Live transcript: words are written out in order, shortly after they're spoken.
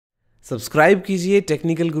Subscribe कीजिए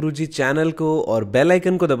technical गुरुजी channel को और बेल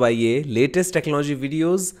आइकन को दबाइए लेटेस्ट टेक्नोलॉजी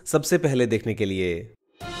वीडियोस सबसे पहले देखने के लिए।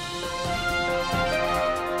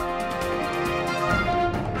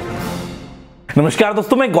 नमस्कार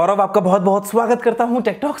दोस्तों, मैं गौरव आपका बहुत बहुत स्वागत करता हूं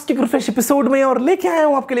टेक टॉक्स की फ्रेश एपिसोड में और लेके आया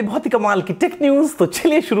हूं आपके लिए बहुत ही कमाल की टेक न्यूज। तो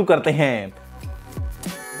चलिए शुरू करते हैं।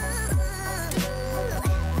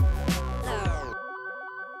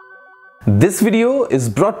 This video is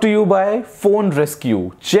brought to you by Phone Rescue.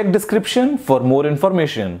 Check description for more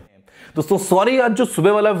information. दोस्तों सॉरी, आज जो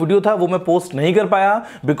सुबह वाला वीडियो था वो मैं पोस्ट नहीं कर पाया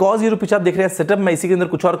बिकॉज ये जो पीछे आप देख रहे हैं सेटअप, मैं इसी के अंदर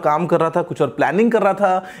कुछ और काम कर रहा था, कुछ और प्लानिंग कर रहा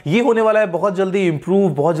था। ये होने वाला है बहुत जल्दी इंप्रूव,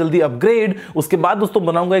 बहुत जल्दी अपग्रेड। उसके बाद दोस्तों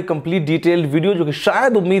बनाऊंगा एक कंप्लीट डिटेल्ड वीडियो जो कि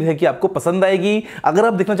शायद उम्मीद है कि आपको पसंद आएगी। अगर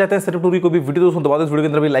आप देखना चाहते हैं सेटअप टूर की कोई भी वीडियो दोस्तों दबा दो इस वीडियो के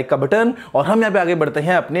अंदर भी लाइक का बटन और हम यहाँ पे आगे बढ़ते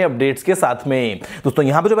हैं अपने अपडेट्स के साथ में। दोस्तों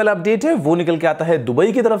यहाँ पे जो पहला अपडेट है वो निकल के आता है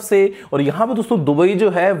दुबई की तरफ से और यहाँ पे दोस्तों दुबई जो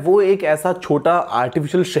है वो एक ऐसा छोटा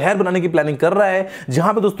आर्टिफिशियल शहर बनाने की प्लानिंग कर रहा है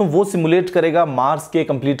जहां पे दोस्तों वो सिमुलेट करेगा मार्स के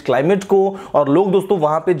कंप्लीट क्लाइमेट को और लोग दोस्तों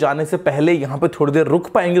वहां पे जाने से पहले यहां पे थोड़ी देर रुक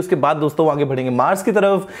पाएंगे। उसके बाद दोस्तों आगे बढ़ेंगे मार्स की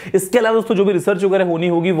तरफ। इसके अलावा दोस्तों जो भी रिसर्च वगैरह होनी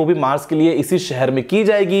होगी वो भी मार्स के लिए इसी शहर में की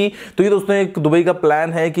जाएगी। तो ये दोस्तों एक दुबई का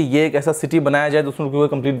प्लान है कि ये एक ऐसा सिटी बनाया जाए दोस्तों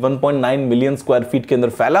कंप्लीट 1.9 मिलियन स्क्वायर फीट के अंदर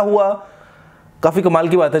फैला हुआ। काफी कमाल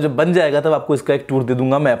की बात है, जब बन जाएगा तब आपको इसका एक टूर दे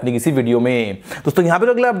दूंगा मैं अपनी किसी वीडियो में। दोस्तों यहाँ पे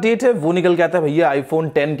जो अगला अपडेट है वो निकल के आता है भैया iPhone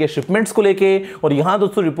 10 के शिपमेंट्स को लेके और यहाँ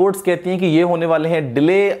दोस्तों रिपोर्ट्स कहती हैं कि ये होने वाले हैं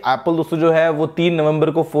डिले। एप्पल दोस्तों जो है वो 3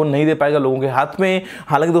 नवंबर को फोन नहीं दे पाएगा लोगों के हाथ में।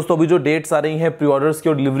 हालांकि दोस्तों अभी जो डेट्स आ रही हैं प्री ऑर्डर्स की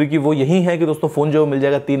और डिलीवरी की वो यही है कि दोस्तों फोन जो मिल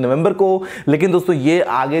जाएगा 3 नवंबर को, लेकिन दोस्तों ये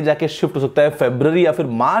आगे जाके शिफ्ट हो सकता है फरवरी या फिर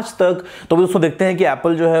मार्च तक। तो दोस्तों देखते हैं कि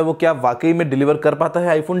एप्पल जो है वो क्या वाकई में डिलीवर कर पाता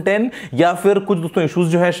है iPhone 10 या फिर कुछ दोस्तों इश्यूज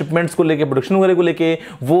जो है शिपमेंट्स को लेकर, प्रोडक्शन वगैरह को लेके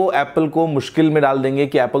वो एप्पल को मुश्किल में डाल देंगे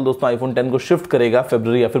कि एप्पल दोस्तों iPhone 10 को शिफ्ट करेगा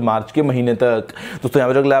फरवरी या फिर मार्च के महीने तक। दोस्तों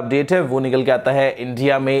यहाँ पर अगला अपडेट है वो निकल के आता है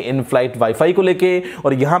इंडिया में इन फ्लाइट वाईफाई को लेके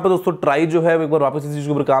और यहाँ पे दोस्तों ट्राई जो है एक बार वापस इस चीज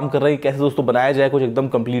के ऊपर काम कर रहा है कैसे दोस्तों बनाया जाए कुछ एकदम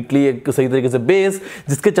कंप्लीटली एक सही तरीके से बेस,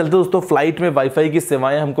 जिसके चलते दोस्तों फ्लाइट में वाईफाई की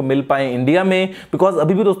सेवाएं हमको मिल पाए इंडिया में। बिकॉज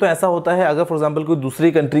अभी भी दोस्तों ऐसा होता है अगर फॉर एग्जाम्पल कोई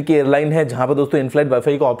दूसरी कंट्री की एयरलाइन है जहां पर दोस्तों इन फ्लाइट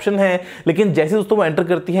वाईफाई का ऑप्शन है, लेकिन जैसे दोस्तों वो एंटर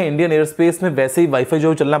करती है इंडियन एयर स्पेस में वैसे ही वाईफाई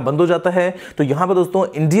जो चलना बंद हो जाता है। तो यहाँ पर दोस्तों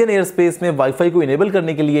इंडियन एयर स्पेस में वाईफाई को इनेबल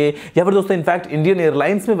करने के लिए या फिर दोस्तों इनफैक्ट इंडियन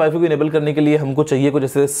एयरलाइंस में वाईफाई को इनेबल करने के लिए हमको चाहिए कुछ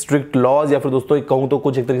जैसे स्ट्रिक्ट लॉज या फिर दोस्तों कहूं तो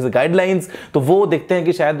कुछ एक तरीके से गाइडलाइंस। तो वो देखते हैं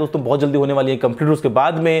कि शायद दोस्तों बहुत जल्दी होने वाली है कंप्लीट, उसके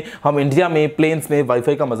बाद में हम इंडिया में प्लेन्स में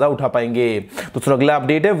वाईफाई का मजा उठा पाएंगे। दोस्तों अगला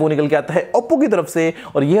अपडेट है वो निकल के आता है ओप्पो की तरफ से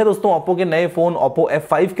और यह है दोस्तों ओप्पो के नए फोन Oppo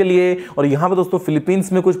F5 के लिए और यहां पे दोस्तों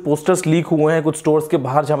फिलीपींस में कुछ पोस्टर्स लीक हुए हैं कुछ स्टोर्स के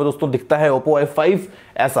बाहर जहां पे दोस्तों दिखता है Oppo F5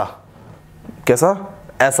 ऐसा, कैसा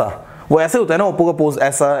ऐसा, वो ऐसे होता है ना ओप्पो का पोज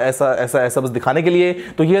ऐसा ऐसा ऐसा ऐसा बस दिखाने के लिए।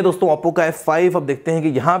 तो ये दोस्तों ओप्पो का F5। अब देखते हैं कि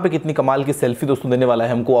यहाँ पे कितनी कमाल की सेल्फी दोस्तों देने वाला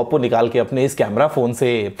है हमको ओप्पो निकाल के अपने इस कैमरा फोन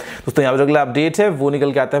से। दोस्तों यहाँ पे जो अगला अपडेट है वो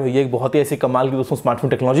निकल के आता है भैया एक बहुत ही ऐसी कमाल की दोस्तों स्मार्टफोन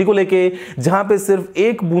टेक्नोलॉजी को लेके जहाँ पे सिर्फ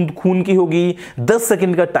एक बूंद खून की होगी, 10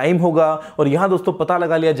 सेकंड का टाइम होगा और यहाँ दोस्तों पता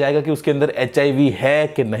लगा लिया जाएगा कि उसके अंदर HIV है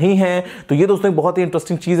कि नहीं है। तो ये दोस्तों एक बहुत ही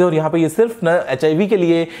इंटरेस्टिंग चीज है और यहाँ पे ये सिर्फ न HIV के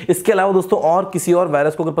लिए, इसके अलावा दोस्तों और किसी और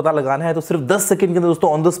वायरस को अगर पता लगाना है तो सिर्फ 10 सेकंड के अंदर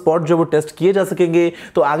दोस्तों ऑन द स्पॉट जो वो टेस्ट किए जा सकेंगे।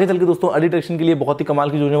 तो आगे चल के दोस्तों अर्ली डिटेक्शन के लिए बहुत ही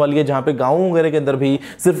कमाल की होने वाली है जहां पे गांवों वगैरह के अंदर भी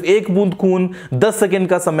सिर्फ एक बूंद खून, 10 सेकंड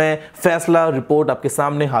का समय, फैसला, रिपोर्ट आपके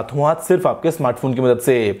सामने हाथों हाथ सिर्फ आपके स्मार्टफोन की मदद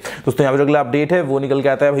से। दोस्तों यहां पे जो अगला अपडेट है वो निकल के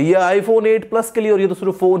आता है भैया iPhone 8 Plus के लिए और ये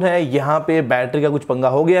दोस्तों फोन है यहां पे बैटरी का कुछ पंगा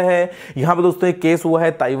हो गया है। यहां पे दोस्तों एक केस हुआ है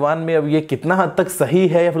ताइवान में, अब ये कितना हद तक सही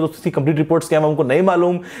है या फिर दोस्तों इसकी कंप्लीट रिपोर्ट्स क्या है हमको नहीं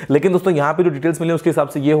मालूम, लेकिन दोस्तों यहां पे जो डिटेल्स मिले उसके हिसाब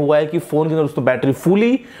से ये हुआ है कि फोन के अंदर दोस्तों बैटरी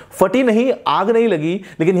फूली, फटी नहीं, आग नहीं लगी,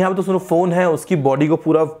 लेकिन यहां पे दोस्तों फोन है उसकी बॉडी को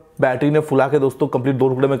पूरा बैटरी ने फुला के दोस्तों कंप्लीट 2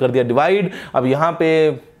 टुकड़े में कर दिया डिवाइड। अब यहाँ पे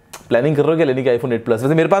प्लानिंग कर रहे हो क्या लेने की iPhone 8 Plus?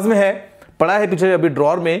 वैसे मेरे पास में है, पड़ा है पीछे अभी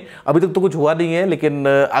ड्रॉर में, अभी तक तो कुछ हुआ नहीं है, लेकिन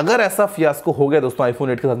अगर ऐसा फियास्को हो गया दोस्तों iPhone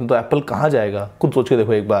 8 के साथ में तो एप्पल कहां जाएगा खुद सोच के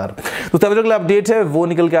देखो एक बार। दोस्तों अभी अगला अपडेट है वो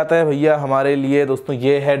निकल के आता है भैया हमारे लिए दोस्तों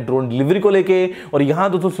ये है ड्रोन डिलीवरी को लेके और यहां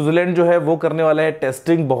दोस्तों स्विट्जरलैंड जो है वो करने वाला है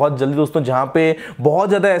टेस्टिंग बहुत जल्दी दोस्तों, जहां पे बहुत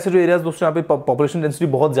ज्यादा ऐसे जो एरियाज दोस्तों यहाँ पे पॉपुलेशन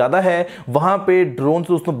डेंसिटी बहुत ज्यादा है वहां पे ड्रोन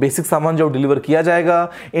से दोस्तों बेसिक सामान जब डिलीवर किया जाएगा।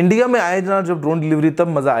 इंडिया में आए ना जब ड्रोन डिलीवरी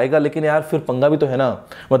तब मजा आएगा, लेकिन यार फिर पंगा भी तो है ना,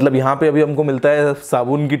 मतलब यहाँ पे अभी हमको मिलता है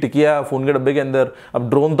साबुन की टिकिया फोन के डब्बे के अंदर, अब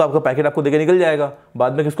ड्रोन तो आपका पैकेट आपको देके निकल जाएगा,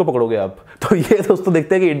 बाद में किसको पकड़ोगे आप? तो ये दोस्तों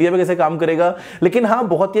देखते हैं कि इंडिया में कैसे काम करेगा, लेकिन हाँ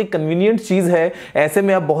बहुत ही कन्वीनियंट चीज है, ऐसे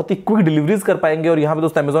में आप बहुत ही क्विक डिलीवरीज कर पाएंगे और यहाँ पे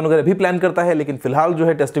दोस्तों अमेजॉन वगैरह भी प्लान करता है, लेकिन फिलहाल जो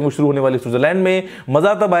है टेस्टिंग शुरू होने वाली स्विट्जरलैंड में।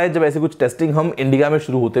 मजा तब आए जब ऐसी कुछ टेस्टिंग हम इंडिया में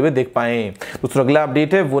शुरू होते हुए देख पाए। दोस्तों अगला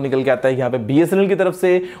अपडेट है वो निकल के आता है यहाँ पे BSNL की तरफ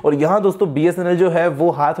से और यहाँ दोस्तों BSNL जो है वो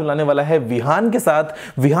हाथ मिलाने वाला है विहान के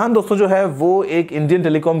साथ। विहान दोस्तों जो है वो एक Indian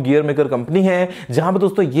telecom gear maker company है जहां पे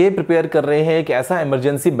दोस्तों ये प्रिपेयर कर कर रहे हैं एक ऐसा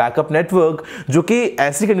इमरजेंसी बैकअप नेटवर्क जो कि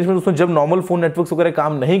ऐसी कंडीशन में दोस्तों जब नॉर्मल फोन नेटवर्क्स वगैरह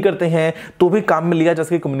काम नहीं करते हैं तो भी काम में लिया जा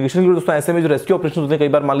सके कम्युनिकेशन के लिए दोस्तों। ऐसे में जो रेस्क्यू ऑपरेशन होते हैं, कई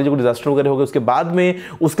बार मान लीजिए कोई डिजास्टर वगैरह हो गया उसके बाद में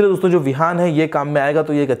उसके लिए दोस्तों जो विहान है ये काम में आएगा,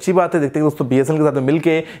 तो ये एक अच्छी बात है। देखते हैं दोस्तों बीएसएनएल के साथ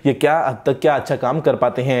मिलकर ये क्या हद तक क्या अच्छा काम कर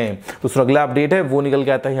पाते हैं। दोस्तों अगला अपडेट है वो निकल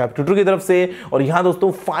के आता है यहाँ ट्विटर की तरफ से, और यहाँ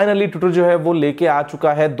दोस्तों फाइनली ट्विटर जो है वो लेके आ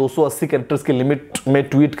चुका है 280 कैरेक्टर्स के लिमिट में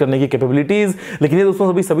ट्वीट करने की कैपेबिलिटीज। लेकिन ये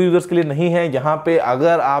दोस्तों सभी यूजर्स के लिए नहीं है। यहाँ पे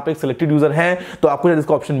अगर आप एक सिलेक्टेड यूजर हैं तो आपको शायद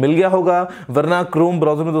इसका ऑप्शन मिल गया होगा, वरना क्रोम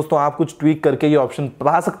ब्राउजर में दोस्तों आप कुछ ट्वीट करके ये ऑप्शन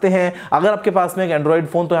पा सकते हैं। अगर आपके पास में एक एंड्रॉइड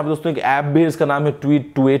फोन तो यहाँ पे दोस्तों एक ऐप भी है, इसका नाम है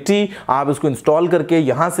ट्वीट 280। आप इसको इंस्टॉल करके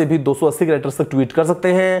यहां से भी 280 कैरेक्टर्स तक ट्वीट कर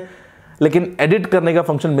सकते हैं। लेकिन एडिट करने का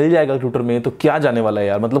फंक्शन मिल जाएगा ट्विटर में, तो क्या जाने वाला है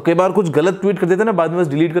यार। मतलब कई बार कुछ गलत ट्वीट कर देते हैं ना, बाद में बस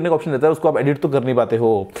डिलीट करने का ऑप्शन रहता है, उसको आप एडिट तो कर नहीं पाते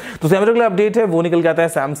हो। तो सैमसंग का अपडेट है वो निकल के आता है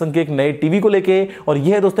सैमसंग के एक नए टीवी को लेके, और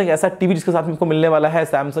यह है दोस्तों एक ऐसा टीवी जिसके साथ में आपको मिलने वाला है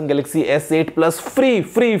Samsung Galaxy S8 plus free.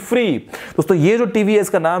 दोस्तों ये जो टीवी है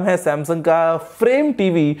इसका नाम है सैमसंग का फ्रेम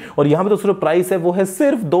टीवी, और यहाँ पे दोस्तों प्राइस है वो है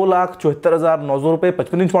सिर्फ 2,74,900 रुपए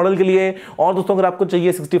 55 इंच मॉडल के लिए। और दोस्तों अगर आपको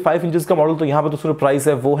चाहिए 65 इंच का मॉडल तो यहाँ पे दोस्तों प्राइस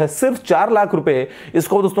है वो है सिर्फ 4 लाख रुपए।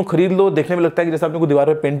 इसको दोस्तों खरीद लो। देखने में लगता है कि जैसे आपने को दीवार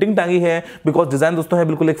पे पेंटिंग टांगी है, बिकॉज डिजाइन दोस्तों है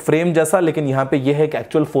बिल्कुल एक फ्रेम जैसा, लेकिन यहाँ पे ये है एक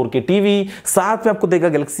एक्चुअल 4K टीवी। साथ में आपको देगा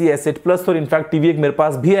गैलेक्सी S8 प्लस, और इनफैक्ट टीवी एक मेरे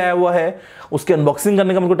पास भी आया हुआ है, उसके अनबॉक्सिंग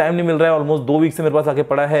करने का मेरे को टाइम नहीं मिल रहा है। ऑलमोस्ट 2 वीक से मेरे पास आके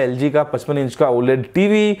पड़ा है LG का 55 इंच का OLED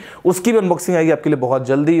टीवी, उसकी भी अनबॉक्सिंग आएगी आपके लिए बहुत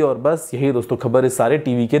जल्दी। और बस यही दोस्तों खबर इस सारे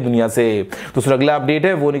टीवी के दुनिया से। दोस्तों अगला अपडेट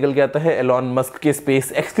है वो निकल के आता है एलॉन मस्क के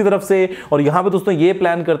SpaceX की तरफ से, और यहाँ पे दोस्तों ये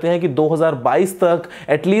प्लान करते हैं कि 2022 तक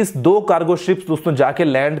एटलीस्ट 2 कार्गो शिप्स दोस्तों जाके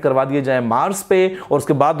लैंड करवा दिए जाए मार्स पे, और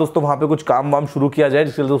उसके बाद दोस्तों वहां पे कुछ काम वाम शुरू किया जाए,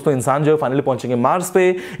 जिसके लिए दोस्तों इंसान जो है फाइनली पहुंचेंगे मार्स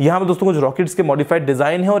पे। यहाँ पे दोस्तों कुछ रॉकेट्स के मॉडिफाइड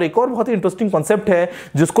डिजाइन है, और एक और बहुत ही इंटरेस्टिंग कॉन्सेप्ट है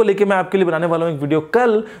जिसको लेके मैं आपके लिए बनाने वाला हूं एक वीडियो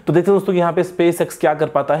कल। तो देखते हैं दोस्तों यहाँ पे SpaceX क्या कर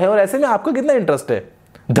पाता है, और ऐसे में आपका कितना इंटरेस्ट है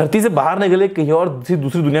धरती से बाहर निकले कहीं और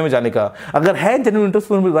दूसरी दुनिया में जाने का। अगर है जेन्युइन इंटरेस्ट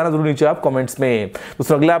तो बताना जरूर नीचे आप कमेंट्स में।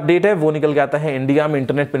 दोस्तों अगला अपडेट है वो निकल के आता है इंडिया में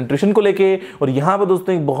इंटरनेट पेनिट्रेशन को लेके, और यहाँ पर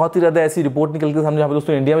दोस्तों एक बहुत ही ज्यादा ऐसी रिपोर्ट निकल के सामने, जहाँ पे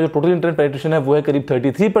दोस्तों इंडिया में जो टोटल इंटरनेट पेनिट्रेशन है वो है करीब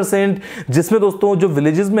 33%, जिसमें दोस्तों जो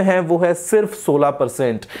विलेजेस में है वो है सिर्फ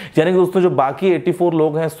 16%। यानी कि दोस्तों जो बाकी 84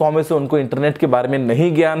 लोग हैं 100 में से उनको इंटरनेट के बारे में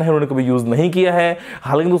नहीं ज्ञान है, उन्होंने कभी यूज नहीं किया है।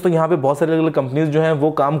 हालांकि दोस्तों यहाँ पे बहुत सारी अलग अलग कंपनीज जो है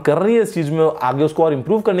वो काम कर रही है इस चीज में आगे उसको और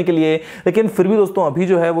इंप्रूव करने के लिए, लेकिन फिर भी दोस्तों अभी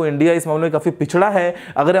जो है वो इंडिया इस मामले में काफी पिछड़ा है।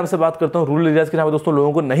 अगर आपसे बात करता हूं रूरल एरियाज के, जहां पे दोस्तों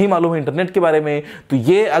लोगों को नहीं मालूम है इंटरनेट के बारे में, तो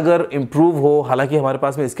ये अगर इंप्रूव हो, हालांकि हमारे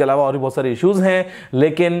पास में इसके अलावा और भी बहुत सारे इश्यूज हैं,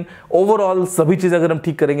 लेकिन ओवरऑल सभी चीजें अगर हम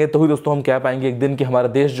ठीक करेंगे तो ही दोस्तों हम कह पाएंगे एक दिन कि हमारा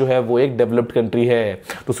देश जो है वो एक डेवलप्ड कंट्री है।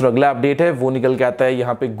 दोस्तों अगला अपडेट है वो निकल के आता है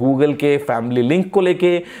यहाँ पे गूगल के फैमिली लिंक को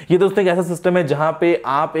लेके। ये दोस्तों एक ऐसा सिस्टम है जहां पे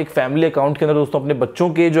आप एक फैमिली अकाउंट के अंदर दोस्तों अपने बच्चों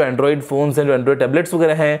के जो एंड्रॉइड फोन्स हैं, जो एंड्रॉइड टैबलेट्स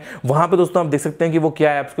वगैरह हैं, वहां पे दोस्तों आप देख सकते हैं कि वो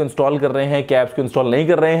क्या ऐप्स को इंस्टॉल कर रहे हैं, क्या ऐप्स को इंस्टॉल नहीं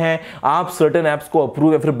कर रहे हैं। आप सर्टेन ऐप्स को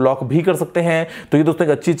अप्रूव या फिर ब्लॉक भी कर सकते हैं। तो ये दोस्तों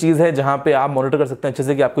एक अच्छी चीज है जहां पे आप मॉनिटर कर सकते हैं अच्छे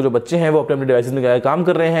से कि आपके जो बच्चे हैं वो अपने अपने डिवाइसेस में क्या काम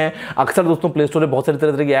कर रहे हैं। अक्सर दोस्तों प्ले स्टोर में बहुत सारी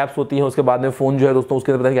तरह की ऐप्स होती है, उसके बाद में फोन जो है दोस्तों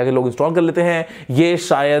उसके अंदर क्या लोग इंस्टॉल कर लेते हैं। ये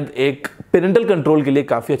शायद एक पेरेंटल कंट्रोल के लिए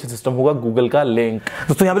काफी अच्छा सिस्टम होगा गूगल का लिंक।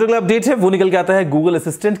 दोस्तों यहाँ पे जो अपडेट है वो निकल के आता है गूगल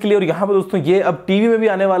असिस्टेंट के लिए, और यहाँ पे दोस्तों ये अब टीवी में भी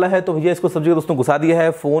आने वाला है। तो भैया इसको सब जगह दोस्तों घुसा दिया है,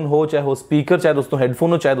 फोन हो चाहे हो स्पीकर, चाहे दोस्तों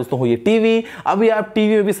हेडफोन हो, चाहे दोस्तों हो ये टीवी। अभी आप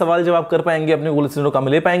टीवी में भी सवाल जवाब कर पाएंगे, अपने गूगल असिस्टेंट को काम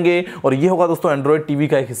ले पाएंगे, और ये होगा दोस्तों एंड्रॉइड टीवी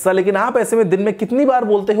का एक हिस्सा। लेकिन आप ऐसे में दिन में कितनी बार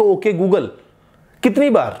बोलते हो ओके गूगल, कितनी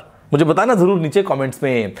बार मुझे बताना जरूर नीचे कमेंट्स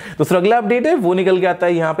में। दोस्तों अगला अपडेट है वो निकल के आता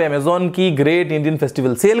है यहाँ पे अमेजॉन की ग्रेट इंडियन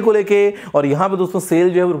फेस्टिवल सेल को लेके, और यहाँ पे दोस्तों सेल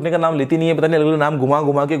जो है वो रुकने का नाम लेती नहीं है। पता नहीं अलग अलग नाम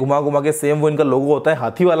घुमा के सेम वो इनका लोगो होता है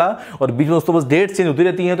हाथी वाला, और बीच में दोस्तों बस डेट चेंज होती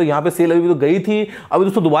रहती है। तो यहाँ पे सेल अभी तो गई थी, अभी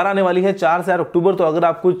दोस्तों दोबारा आने वाली है 4 से 8 अक्टूबर। तो अगर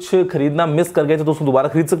आप कुछ खरीदना मिस कर गए तो दोस्तों दोबारा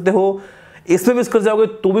खरीद सकते हो। इसमें मिस कर जाओगे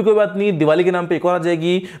तो भी कोई बात नहीं, दिवाली के नाम पे एक और आ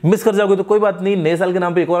जाएगी। मिस कर जाओगे तो कोई बात नहीं, नए साल के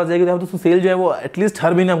नाम पे एक और आ जाएगी। तो दोस्तों सेल जो है वो एटलीस्ट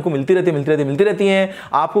हर महीने हमको मिलती रहती है।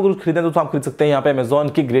 आपको कुछ खरीदना तो आप खरीद सकते हैं यहाँ पे अमेजॉन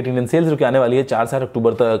की ग्रेट इंडियन सेल्स जो कि आने वाली है 4 से 8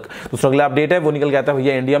 अक्टूबर तक। दोस्तों अगला अपडेट है वो निकल के आता है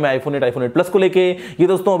भैया इंडिया में iPhone 8 प्लस को लेके। ये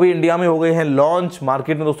दोस्तों अभी इंडिया में हो गए हैं लॉन्च,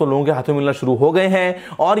 मार्केट में दोस्तों लोगों के हाथों में मिलना शुरू हो गए हैं।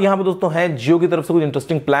 और यहाँ पे दोस्तों है जियो की तरफ से कुछ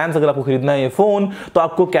इंटरेस्टिंग प्लान। अगर आपको खरीदना है ये फोन तो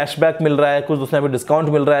आपको कैशबैक मिल रहा है, कुछ दोस्तों यहाँ पे डिस्काउंट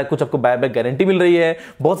मिल रहा है, कुछ आपको बायबैक गारंटी मिल रही है,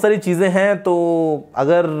 बहुत सारी चीजें हैं। तो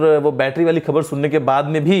अगर वो बैटरी वाली खबर सुनने के बाद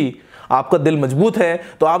में भी आपका दिल मजबूत है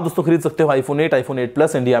तो आप दोस्तों खरीद सकते हो iPhone 8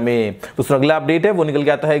 प्लस इंडिया में। दोस्तों अगला अपडेट है वो निकल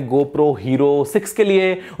के आता है GoPro Hero 6 के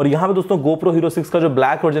लिए, और यहाँ पे दोस्तों GoPro Hero 6 का जो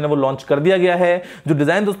ब्लैक वर्जन है वो लॉन्च कर दिया गया है। जो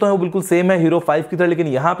डिजाइन दोस्तों है वो बिल्कुल सेम है Hero 5 की तरह, लेकिन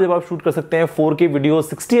यहाँ पे जब आप शूट कर सकते हैं 4K वीडियो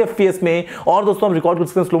 60 FPS में, और दोस्तों आप रिकॉर्ड कर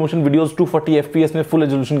सकते हैं स्लो मोशन वीडियोस 240 FPS में फुल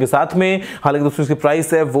रेजोल्यूशन के साथ में। हालांकि दोस्तों इसकी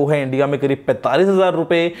प्राइस है वो है इंडिया में करीब 45,000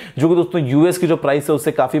 रुपए, जो कि दोस्तों यूएस की जो प्राइस है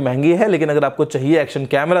उससे काफी महंगी है। लेकिन अगर आपको चाहिए एक्शन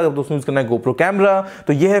कैमरा, अगर दोस्तों यूज करना है GoPro कैमरा,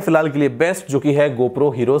 तो ये है फिलहाल के लिए बेस्ट, जो कि है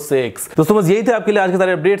GoPro Hero 6। दोस्तों बस यही थे आपके लिए आज के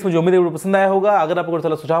सारे अपडेट्स। मुझे उम्मीद है वीडियो पसंद आया होगा। अगर आपको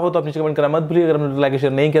कोई सुझाव हो तो आप नीचे कमेंट करना मत भूलिए। अगर आपने लाइक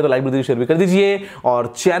शेयर नहीं किया तो लाइक भी शेयर भी कर दीजिए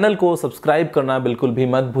और चैनल को सब्सक्राइब करना बिल्कुल भी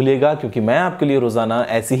मत भूलिएगा, क्योंकि मैं आपके लिए रोजाना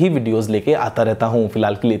ऐसी ही वीडियोस लेके आता रहता हूं।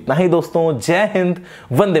 फिलहाल के लिए इतना ही दोस्तों। जय हिंद,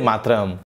 वंदे मातरम।